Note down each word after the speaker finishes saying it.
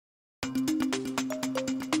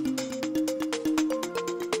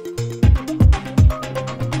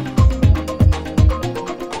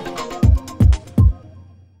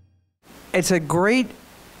it's a great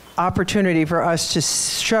opportunity for us to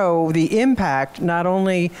show the impact not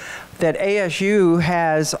only that ASU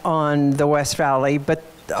has on the West Valley, but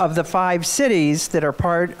of the 5 cities that are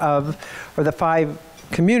part of, or the 5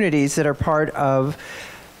 communities that are part of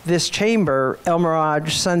this chamber: El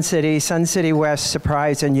Mirage, Sun City West,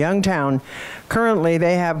 Surprise, and Youngtown. Currently,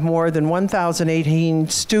 they have more than 1,018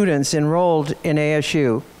 students enrolled in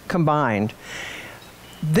ASU combined.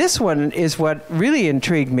 This one is what really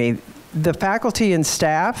intrigued me. The faculty and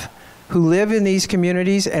staff who live in these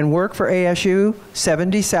communities and work for ASU,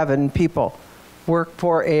 77 people work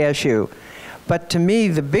for ASU. But to me,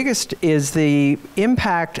 the biggest is the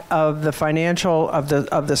impact of the financial, of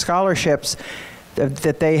the scholarships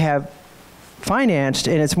that they have financed,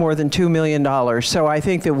 and it's more than $2 million. So I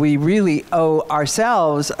think that we really owe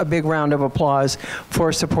ourselves a big round of applause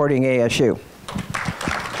for supporting ASU.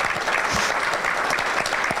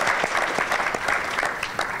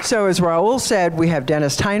 So as Raul said, we have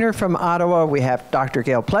Dennis Tyner from Ottawa, we have Dr.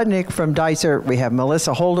 Gail Pletnick from Dysart, we have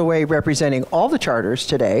Melissa Holdaway representing all the charters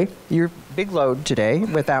today. Your big load today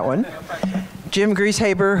with that one. Jim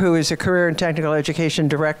Grieshaber, who is a Career and Technical Education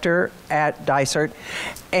Director at Dysart,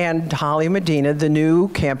 and Holly Medina, the new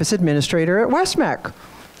campus administrator at WEST-MEC.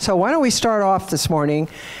 So why don't we start off this morning?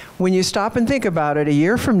 When you stop and think about it, a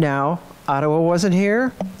year from now, Ottawa wasn't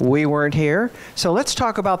here, we weren't here. So let's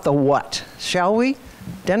talk about the what, shall we?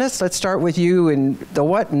 Dennis, let's start with you and the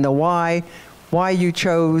what and the why you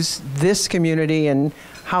chose this community and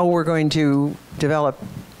how we're going to develop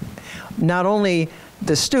not only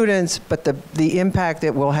the students, but the impact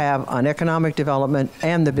it will have on economic development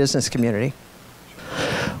and the business community.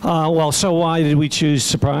 Well, so why did we choose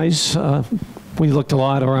Surprise? We looked a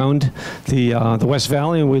lot around the West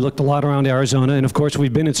Valley, and we looked a lot around Arizona, and of course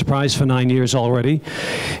we've been in Surprise for 9 years already,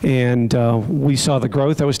 and we saw the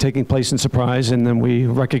growth that was taking place in Surprise, and then we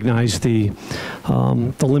recognized the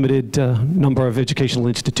limited number of educational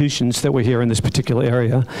institutions that were here in this particular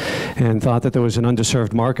area, and thought that there was an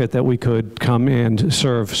underserved market that we could come and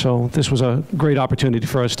serve. So this was a great opportunity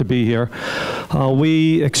for us to be here.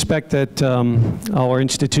 We expect that our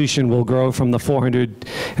institution will grow from the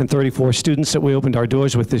 434 students that we opened our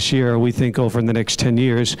doors with this year. We think over the next 10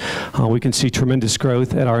 years, we can see tremendous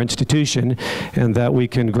growth at our institution, and that we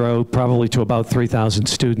can grow probably to about 3,000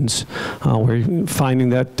 students. We're finding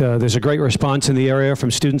that there's a great response in the area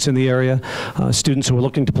from students in the area, students who are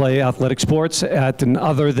looking to play athletic sports at an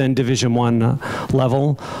other than Division I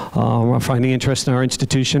level, are finding interest in our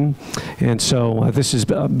institution. And so this has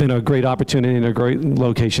been a great opportunity and a great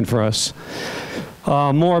location for us.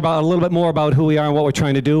 A little bit more about who we are and what we're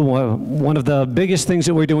trying to do. One of the biggest things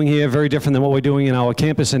that we're doing here, very different than what we're doing in our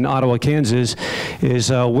campus in Ottawa, Kansas,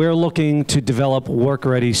 is we're looking to develop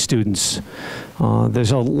work-ready students.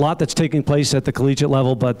 There's a lot that's taking place at the collegiate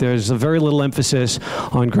level, but there's a very little emphasis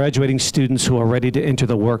on graduating students who are ready to enter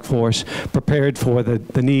the workforce, prepared for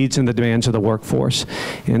the needs and the demands of the workforce.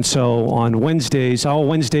 And so on Wednesdays, our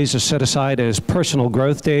Wednesdays are set aside as personal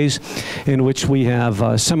growth days, in which we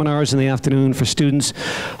have seminars in the afternoon for students.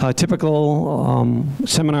 Typical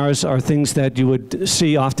seminars are things that you would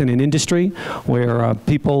see often in industry, where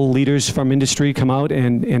leaders from industry come out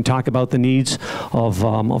and talk about the needs of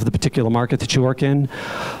the particular market that you work in.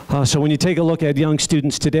 So when you take a look at young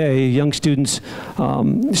students today, young students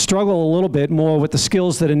struggle a little bit more with the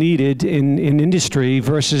skills that are needed in industry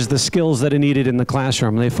versus the skills that are needed in the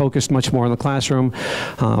classroom. They focus much more on the classroom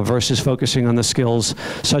versus focusing on the skills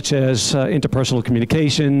such as interpersonal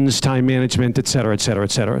communications, time management, et cetera, et cetera,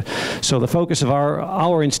 et cetera. So the focus of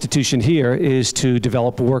our institution here is to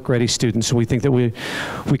develop work-ready students. So we think that we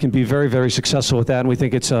can be very, very successful with that, and we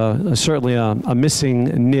think it's certainly a missing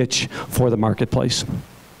niche for the marketplace.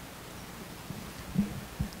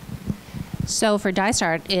 So for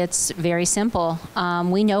Dysart, it's very simple.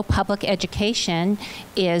 We know public education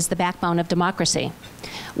is the backbone of democracy.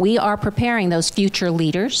 We are preparing those future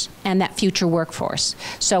leaders and that future workforce.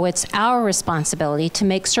 So it's our responsibility to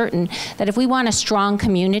make certain that if we want a strong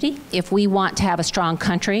community, if we want to have a strong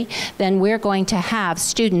country, then we're going to have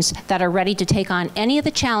students that are ready to take on any of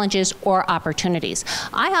the challenges or opportunities.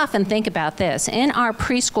 I often think about this. In our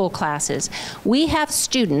preschool classes, we have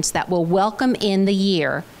students that will welcome in the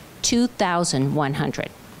year 2,100.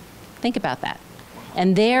 Think about that.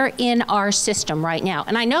 And they're in our system right now.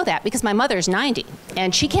 And I know that because my mother's 90,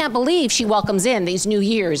 and she can't believe she welcomes in these new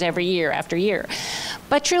years every year after year.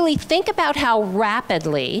 But truly, think about how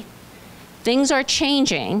rapidly things are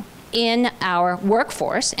changing in our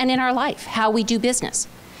workforce and in our life, how we do business.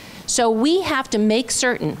 So we have to make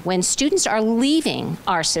certain when students are leaving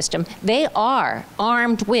our system, they are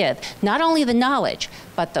armed with not only the knowledge,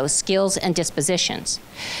 but those skills and dispositions.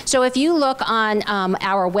 So if you look on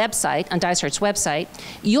our website, on Dysart's website,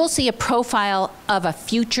 you'll see a profile of a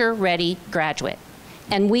future-ready graduate.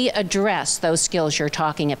 And we address those skills you're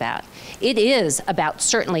talking about. It is about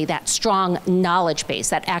certainly that strong knowledge base,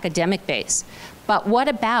 that academic base. But what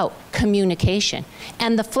about communication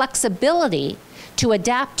and the flexibility to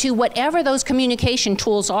adapt to whatever those communication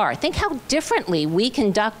tools are? Think how differently we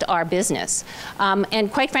conduct our business.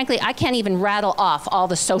 And quite frankly, I can't even rattle off all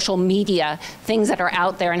the social media things that are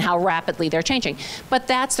out there and how rapidly they're changing. But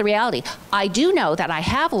that's the reality. I do know that I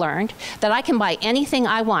have learned that I can buy anything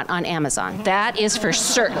I want on Amazon. That is for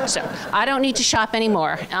certain. So I don't need to shop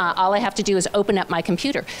anymore. All I have to do is open up my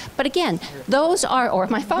computer. But again, those are, or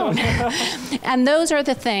my phone. And those are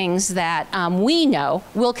the things that we know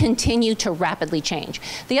will continue to rapidly change.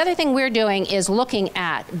 The other thing we're doing is looking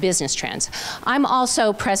at business trends. I'm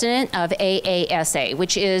also president of AASA,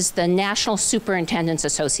 which is the National Superintendents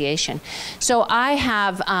Association. So I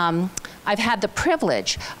have I've had the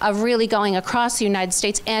privilege of really going across the United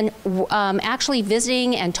States and actually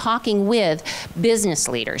visiting and talking with business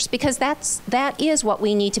leaders, because that is what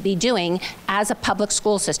we need to be doing as a public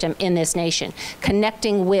school system in this nation,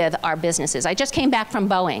 connecting with our businesses. I just came back from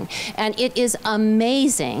Boeing, and it is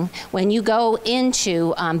amazing when you go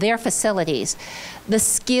into their facilities, the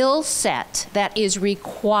skill set that is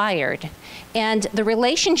required and the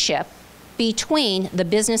relationship between the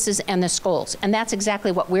businesses and the schools. And that's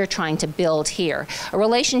exactly what we're trying to build here. A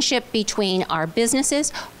relationship between our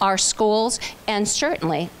businesses, our schools, and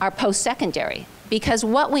certainly our post-secondary. Because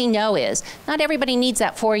what we know is not everybody needs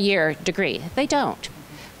that 4-year degree. They don't.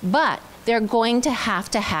 But they're going to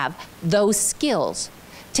have those skills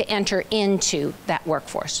to enter into that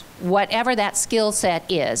workforce, whatever that skill set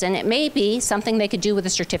is. And it may be something they could do with a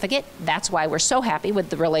certificate. That's why we're so happy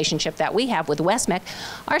with the relationship that we have with WEST-MEC.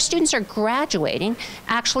 Our students are graduating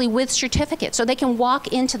actually with certificates, so they can walk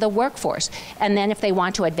into the workforce. And then if they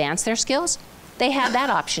want to advance their skills, they have that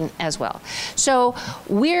option as well. So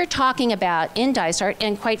we're talking about in Dysart,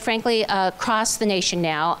 and quite frankly, across the nation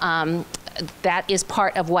now, that is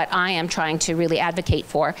part of what I am trying to really advocate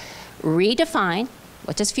for. Redefine.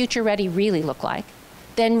 What does future ready really look like?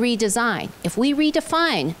 Then redesign. If we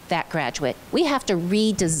redefine that graduate, we have to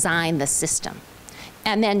redesign the system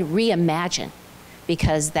and then reimagine,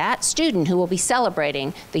 because that student who will be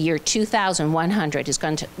celebrating the year 2100 is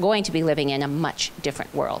going to be living in a much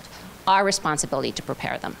different world. Our responsibility to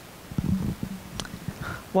prepare them.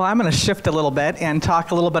 Well, I'm going to shift a little bit and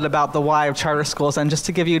talk a little bit about the why of charter schools, and just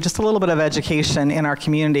to give you just a little bit of education in our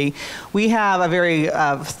community. We have a very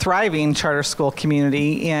thriving charter school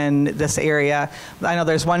community in this area. I know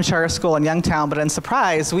there's one charter school in Youngtown, but in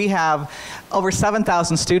Surprise, we have over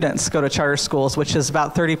 7,000 students go to charter schools, which is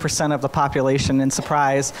about 30% of the population in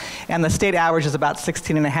Surprise, and the state average is about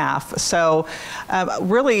 16.5. So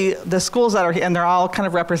really, the schools that are here, and they're all kind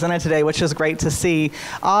of represented today, which is great to see,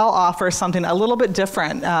 all offer something a little bit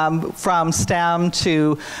different, from STEM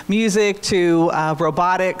to music to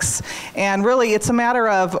robotics. And really, it's a matter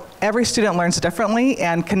of every student learns differently,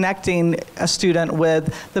 and connecting a student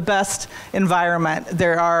with the best environment.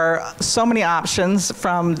 There are so many options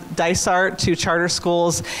from Dysart to charter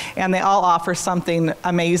schools, and they all offer something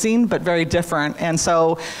amazing but very different. And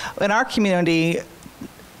so in our community,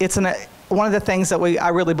 it's one of the things that I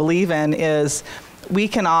really believe in is we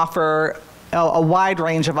can offer a wide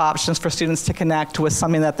range of options for students to connect with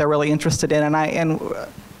something that they're really interested in. And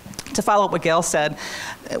to follow up what Gail said,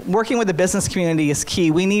 working with the business community is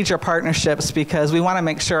key. We need your partnerships, because we want to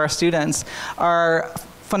make sure our students are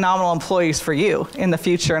phenomenal employees for you in the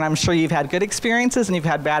future. And I'm sure you've had good experiences and you've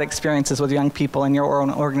had bad experiences with young people in your own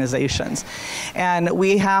organizations. And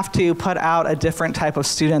we have to put out a different type of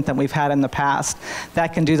student than we've had in the past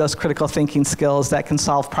that can do those critical thinking skills, that can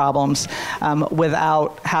solve problems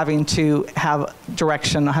without having to have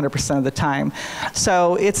direction 100% of the time.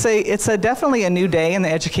 So it's definitely a new day in the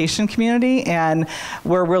education community, and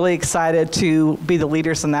we're really excited to be the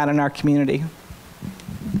leaders in that in our community.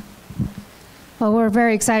 Well, we're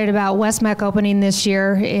very excited about WEST-MEC opening this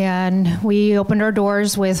year, and we opened our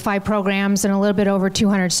doors with 5 programs and a little bit over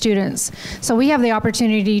 200 students. So we have the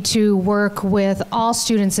opportunity to work with all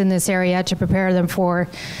students in this area to prepare them for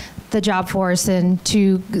the job force and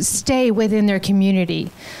to stay within their community.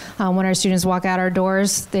 When our students walk out our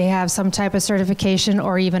doors, they have some type of certification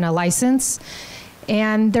or even a license,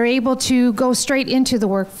 and they're able to go straight into the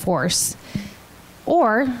workforce.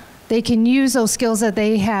 Or they can use those skills that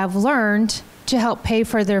they have learned to help pay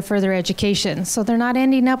for their further education. So they're not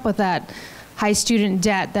ending up with that high student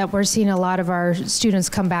debt that we're seeing a lot of our students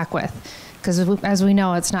come back with. Because as we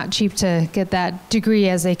know, it's not cheap to get that degree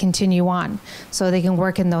as they continue on, so they can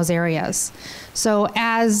work in those areas. So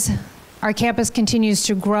as our campus continues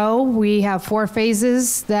to grow, we have 4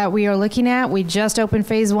 phases that we are looking at. We just opened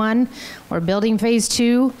phase 1. We're building phase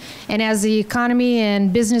 2. And as the economy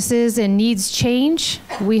and businesses and needs change,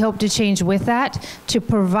 we hope to change with that to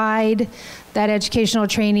provide that educational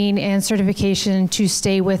training and certification to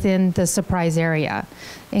stay within the Surprise area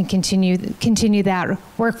and continue that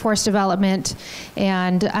workforce development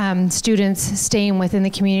and students staying within the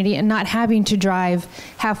community and not having to drive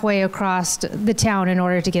halfway across the town in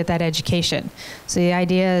order to get that education. So the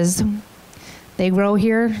idea is they grow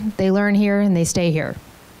here, they learn here, and they stay here.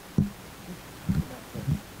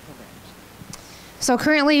 So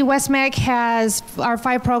currently, WEST-MEC has our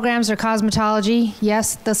 5 programs are cosmetology.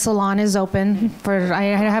 Yes, the salon is open. I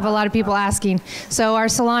have a lot of people asking. So our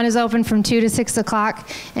salon is open from 2 to 6 o'clock,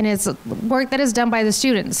 and it's work that is done by the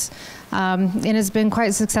students. And it's been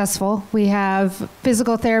quite successful. We have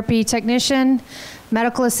physical therapy technician,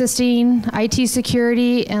 medical assisting, IT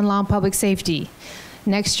security, and law and public safety.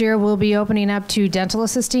 Next year, we'll be opening up to dental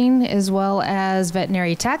assisting as well as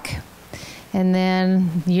veterinary tech. And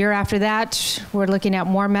then the year after that, we're looking at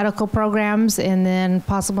more medical programs and then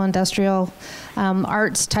possible industrial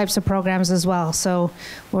arts types of programs as well. So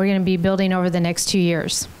we're going to be building over the next 2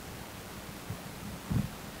 years.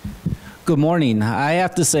 Good morning. I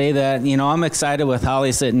have to say that, I'm excited with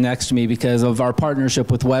Holly sitting next to me because of our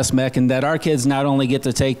partnership with WEST-MEC, and that our kids not only get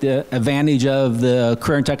to take the advantage of the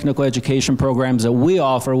career and technical education programs that we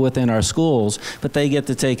offer within our schools, but they get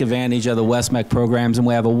to take advantage of the WEST-MEC programs, and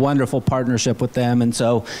we have a wonderful partnership with them. And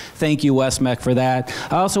so thank you, WEST-MEC, for that.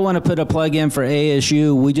 I also want to put a plug in for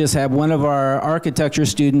ASU. We just had one of our architecture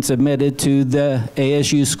students admitted to the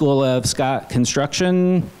ASU School of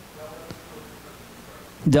Construction.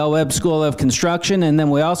 Del Webb School of Construction, and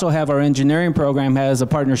then we also have our engineering program has a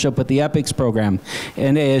partnership with the EPICS program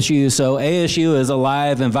in ASU. So ASU is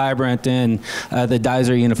alive and vibrant in the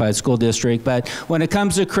Dysart Unified School District. But when it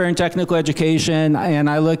comes to career and technical education, and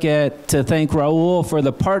I look at to thank Raul for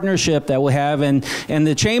the partnership that we have, and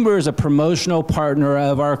the Chamber is a promotional partner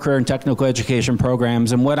of our career and technical education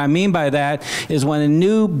programs. And what I mean by that is when a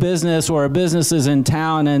new business or a business is in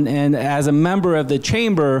town, and as a member of the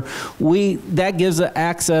Chamber, that gives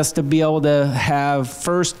access to be able to have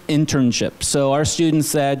first internships. So our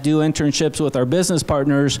students that do internships with our business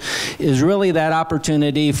partners is really that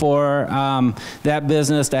opportunity for that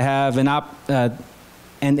business to have an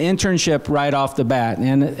internship right off the bat.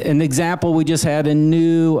 And an example, we just had a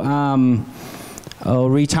new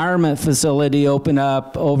retirement facility open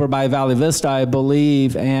up over by Valley Vista, I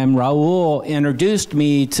believe, and Raul introduced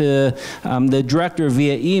me to the director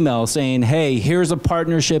via email saying, hey, here's a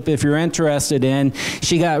partnership if you're interested in.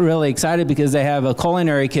 She got really excited because they have a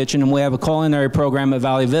culinary kitchen and we have a culinary program at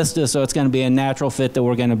Valley Vista, so it's going to be a natural fit that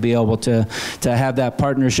we're going to be able to have that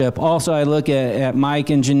partnership. Also, I look at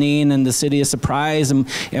Mike and Janine and the City of Surprise and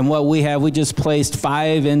what we have. We just placed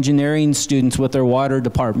 5 engineering students with their water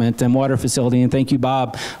department and water facility, and thank you,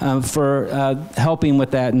 Bob, for helping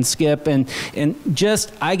with that, and Skip. And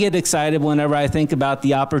just, I get excited whenever I think about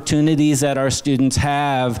the opportunities that our students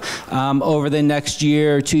have over the next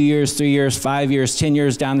year, 2 years, 3 years, 5 years, 10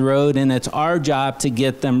 years down the road, and it's our job to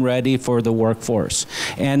get them ready for the workforce.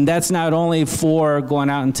 And that's not only for going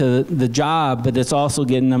out into the job, but it's also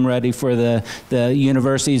getting them ready for the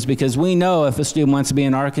universities, because we know if a student wants to be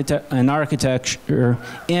in architecture,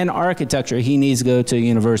 he needs to go to a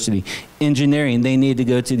university. Engineering, they need to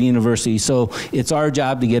go to the university. So it's our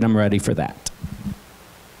job to get them ready for that.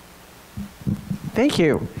 Thank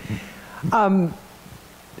you.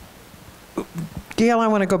 Gail, I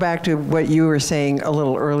want to go back to what you were saying a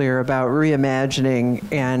little earlier about reimagining,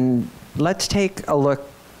 and let's take a look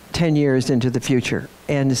 10 years into the future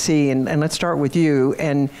and see, and let's start with you,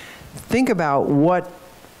 and think about what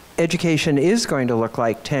education is going to look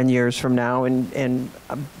like 10 years from now, and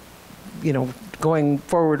you know, going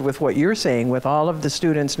forward with what you're saying, with all of the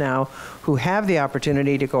students now who have the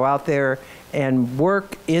opportunity to go out there and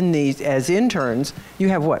work in these as interns. You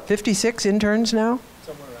have what, 56 interns now?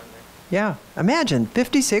 Somewhere around there. Yeah, imagine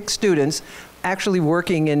 56 students actually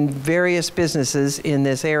working in various businesses in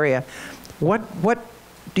this area. What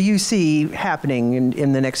do you see happening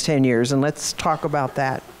in the next 10 years? And let's talk about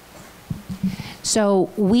that. So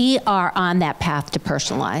we are on that path to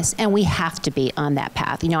personalize, and we have to be on that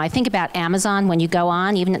path. You know, I think about Amazon. When you go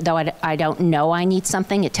on, even though I don't know I need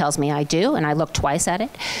something, it tells me I do, and I look twice at it.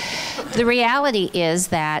 The reality is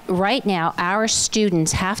that right now our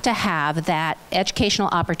students have to have that educational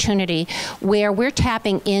opportunity where we're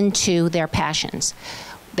tapping into their passions.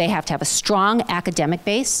 They have to have a strong academic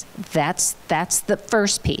base. That's the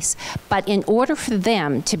first piece. But in order for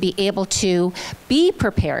them to be able to be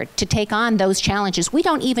prepared to take on those challenges, we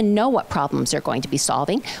don't even know what problems they're going to be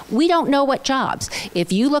solving. We don't know what jobs.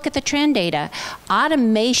 If you look at the trend data,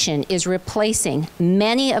 automation is replacing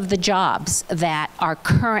many of the jobs that are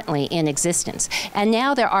currently in existence. And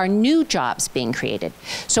now there are new jobs being created.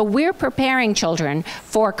 So we're preparing children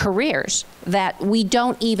for careers that we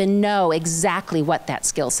don't even know exactly what that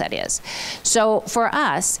skill set is. So for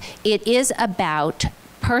us, it is about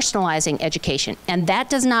personalizing education. And that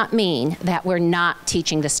does not mean that we're not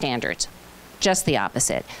teaching the standards. Just the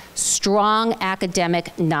opposite. Strong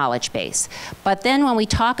academic knowledge base. But then when we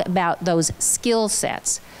talk about those skill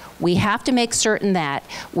sets, we have to make certain that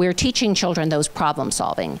we're teaching children those problem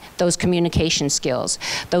solving, those communication skills,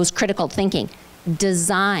 those critical thinking,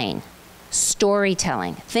 design,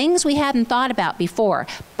 storytelling, things we hadn't thought about before,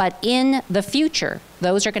 but in the future,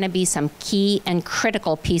 those are going to be some key and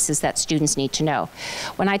critical pieces that students need to know.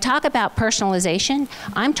 When I talk about personalization,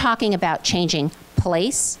 I'm talking about changing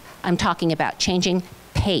place, I'm talking about changing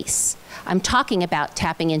pace, I'm talking about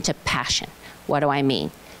tapping into passion. What do I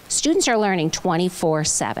mean? Students are learning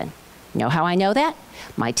 24/7. You know how I know that?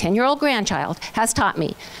 My 10-year-old grandchild has taught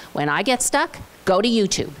me, when I get stuck, go to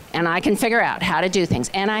YouTube, and I can figure out how to do things,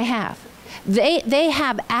 and I have. They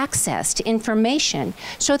have access to information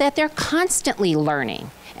so that they're constantly learning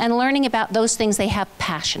and learning about those things they have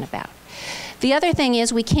passion about. The other thing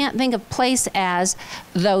is we can't think of place as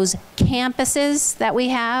those campuses that we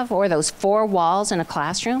have or those 4 walls in a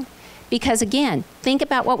classroom. Because again, think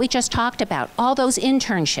about what we just talked about, all those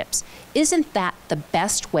internships. Isn't that the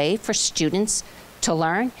best way for students to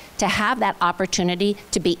learn? To have that opportunity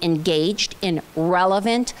to be engaged in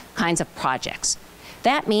relevant kinds of projects.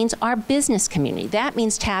 That means our business community. That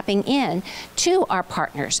means tapping in to our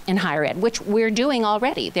partners in higher ed, which we're doing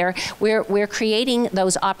already. We're creating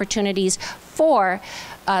those opportunities for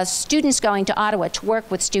students going to Ottawa to work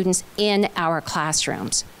with students in our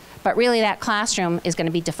classrooms. But really that classroom is going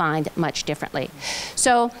to be defined much differently.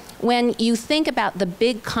 So when you think about the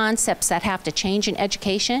big concepts that have to change in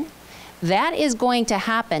education, that is going to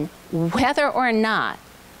happen whether or not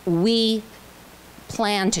we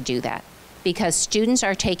plan to do that, because students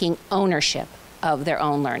are taking ownership of their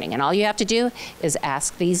own learning. And all you have to do is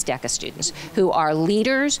ask these DECA students who are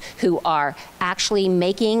leaders, who are actually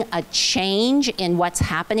making a change in what's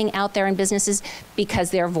happening out there in businesses because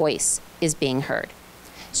their voice is being heard.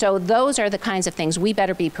 So those are the kinds of things we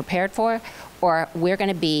better be prepared for, or we're going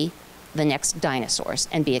to be the next dinosaurs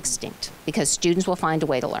and be extinct, because students will find a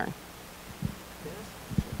way to learn.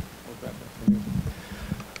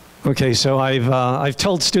 Okay, so I've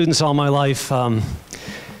told students all my life,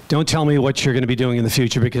 don't tell me what you're going to be doing in the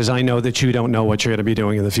future, because I know that you don't know what you're going to be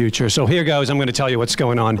doing in the future. So here goes, I'm going to tell you what's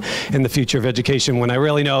going on in the future of education when I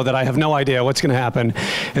really know that I have no idea what's going to happen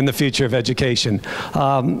in the future of education.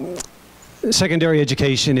 Secondary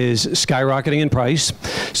education is skyrocketing in price.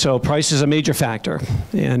 So price is a major factor.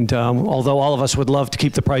 And although all of us would love to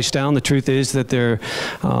keep the price down, the truth is that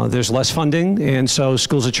there's less funding, and so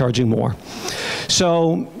schools are charging more.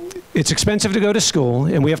 So it's expensive to go to school,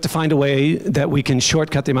 and we have to find a way that we can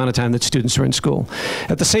shortcut the amount of time that students are in school.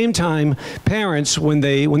 At the same time, parents, when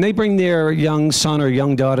they bring their young son or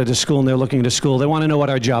young daughter to school and they're looking to school, they want to know what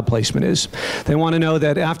our job placement is. They want to know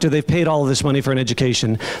that after they've paid all of this money for an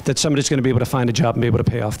education, that somebody's going to be able to find a job and be able to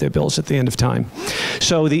pay off their bills at the end of time.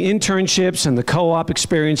 So the internships and the co-op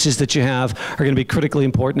experiences that you have are going to be critically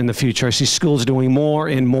important in the future. I see schools doing more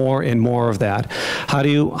and more and more of that. How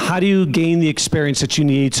do you gain the experience that you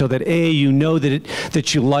need so that A, you know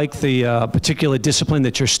that you like the particular discipline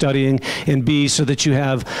that you're studying, and B, so that you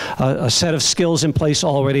have a set of skills in place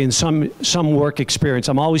already and some work experience.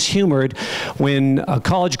 I'm always humored when a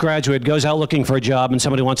college graduate goes out looking for a job and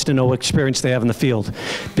somebody wants to know what experience they have in the field.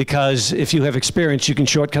 Because if you have experience, you can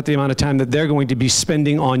shortcut the amount of time that they're going to be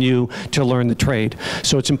spending on you to learn the trade.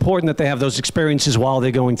 So it's important that they have those experiences while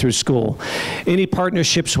they're going through school. Any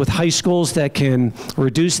partnerships with high schools that can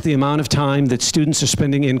reduce the amount of time that students are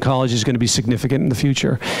spending in college college is going to be significant in the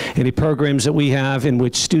future. Any programs that we have in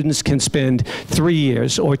which students can spend 3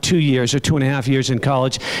 years or 2 years or 2.5 years in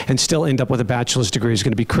college and still end up with a bachelor's degree is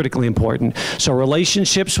going to be critically important. So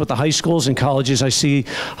relationships with the high schools and colleges, I see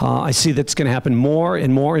that's going to happen more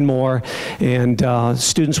and more and more, and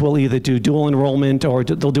students will either do dual enrollment or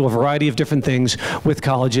they'll do a variety of different things with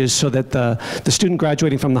colleges so that the student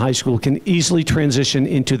graduating from the high school can easily transition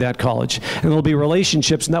into that college. And there'll be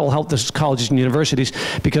relationships, and that will help the colleges and universities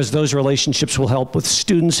because those relationships will help with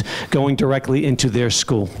students going directly into their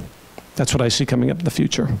school. That's what I see coming up in the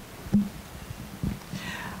future.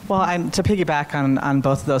 Well, and to piggyback on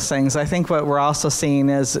both of those things, I think what we're also seeing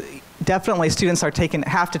is definitely students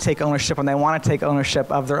have to take ownership when they want to take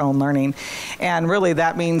ownership of their own learning. And really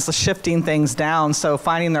that means shifting things down. So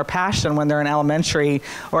finding their passion when they're in elementary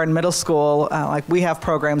or in middle school, like we have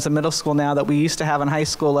programs in middle school now that we used to have in high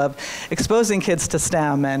school of exposing kids to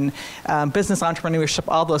STEM and business entrepreneurship,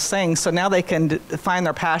 all those things. So now they can find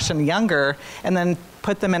their passion younger and then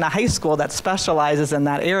put them in a high school that specializes in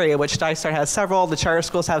that area, which Dysart has several, the charter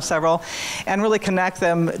schools have several, and really connect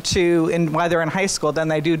them to, while they're in high school, then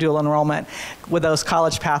they do dual enrollment with those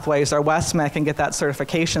college pathways or WEST-MEC and get that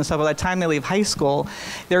certification. So by the time they leave high school,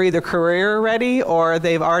 they're either career ready or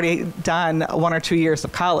they've already done 1 or 2 years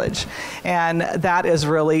of college. And that is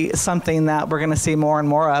really something that we're gonna see more and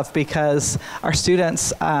more of because our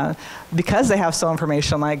students, because they have so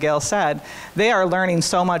information, like Gail said, they are learning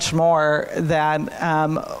so much more than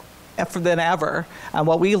ever.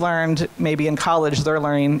 What we learned maybe in college, they're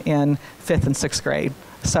learning in 5th and 6th grade.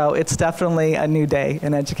 So it's definitely a new day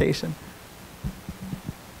in education.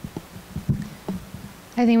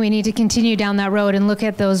 I think we need to continue down that road and look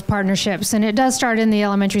at those partnerships. And it does start in the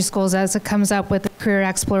elementary schools as it comes up with career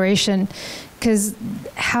exploration. Because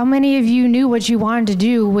how many of you knew what you wanted to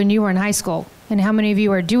do when you were in high school? And how many of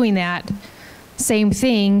you are doing that same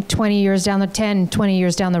thing 20 years down the 20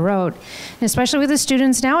 years down the road? And especially with the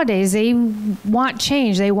students nowadays, they want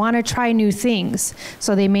change. They want to try new things.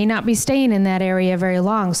 So they may not be staying in that area very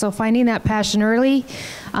long. So finding that passion early,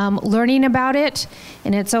 learning about it,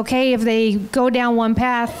 and it's okay if they go down one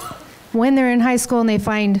path when they're in high school and they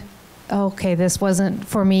find, okay, this wasn't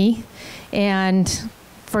for me. And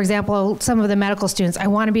for example, some of the medical students, I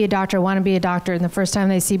want to be a doctor, and the first time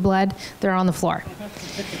they see blood, they're on the floor.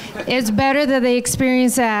 It's better that they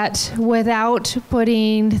experience that without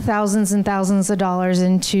putting thousands and thousands of dollars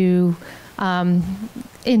into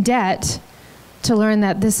in debt to learn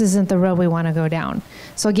that this isn't the road we want to go down.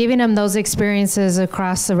 So giving them those experiences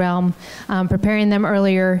across the realm, preparing them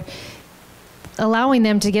earlier, allowing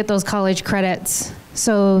them to get those college credits.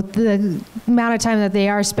 So the amount of time that they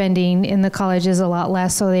are spending in the college is a lot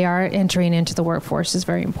less, so they are entering into the workforce is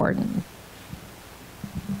very important.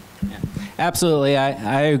 Absolutely,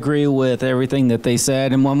 I agree with everything that they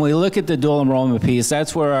said. And when we look at the dual enrollment piece,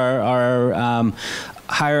 that's where our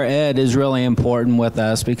higher ed is really important with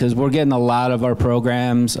us because we're getting a lot of our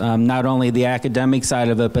programs, not only the academic side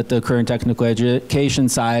of it, but the career and technical education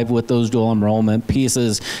side with those dual enrollment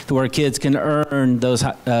pieces to where kids can earn those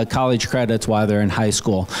college credits while they're in high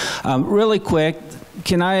school. Really quick,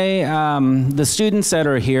 can I, the students that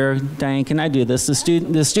are here, Diane, can I do this? The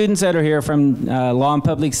students that are here from law and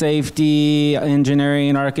public safety,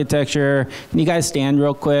 engineering, architecture, can you guys stand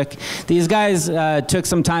real quick? These guys took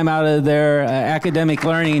some time out of their academic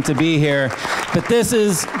learning to be here, but this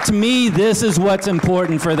is, to me, this is what's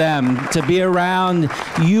important for them, to be around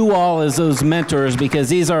you all as those mentors because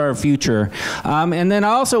these are our future. And then I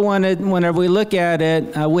also wanted, whenever we look at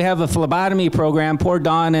it, we have a phlebotomy program. Poor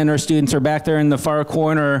Dawn and her students are back there in the far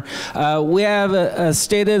corner. We have a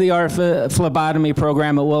state-of-the-art phlebotomy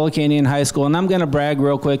program at Willow Canyon High School, and I'm going to brag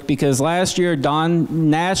real quick because last year Dawn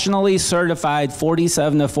nationally certified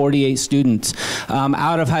 47 of 48 students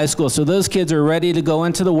out of high school. So those kids are ready to go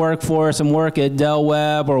into the workforce and work at Del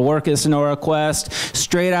Webb or work at Sonora Quest,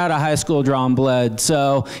 straight out of high school drawing blood.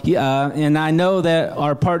 So, and I know that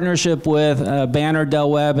our partnership with Banner, Del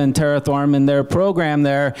Webb, and Tara Thorm and their program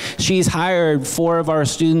there, she's hired 4 of our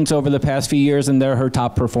students over the past few years, and they're her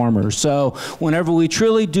top performers. So whenever we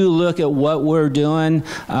truly do look at what we're doing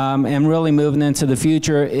and really moving into the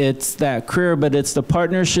future, it's that career, but it's the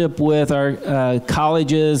partnership with our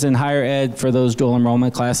colleges and higher ed for those dual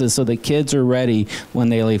enrollment classes so the kids are ready when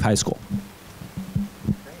they leave high school.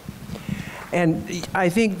 And I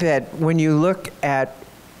think that when you look at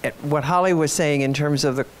what Holly was saying in terms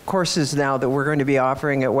of the courses now that we're going to be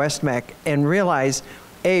offering at WEST-MEC and realize,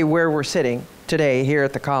 A, where we're sitting today here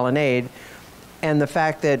at the Colonnade, and the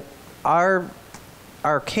fact that our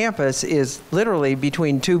our campus is literally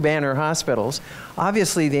between two banner hospitals.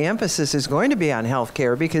 Obviously, the emphasis is going to be on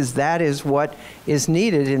healthcare because that is what is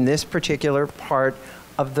needed in this particular part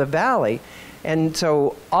of the valley. And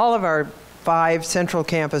so all of our 5 central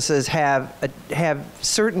campuses have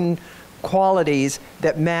certain qualities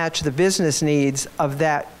that match the business needs of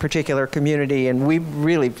that particular community, and we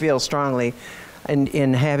really feel strongly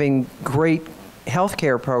in having great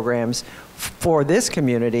healthcare programs for this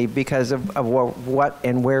community because of what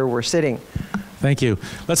and where we're sitting. Thank you.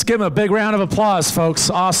 Let's give them a big round of applause, folks.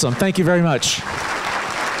 Awesome. Thank you very much.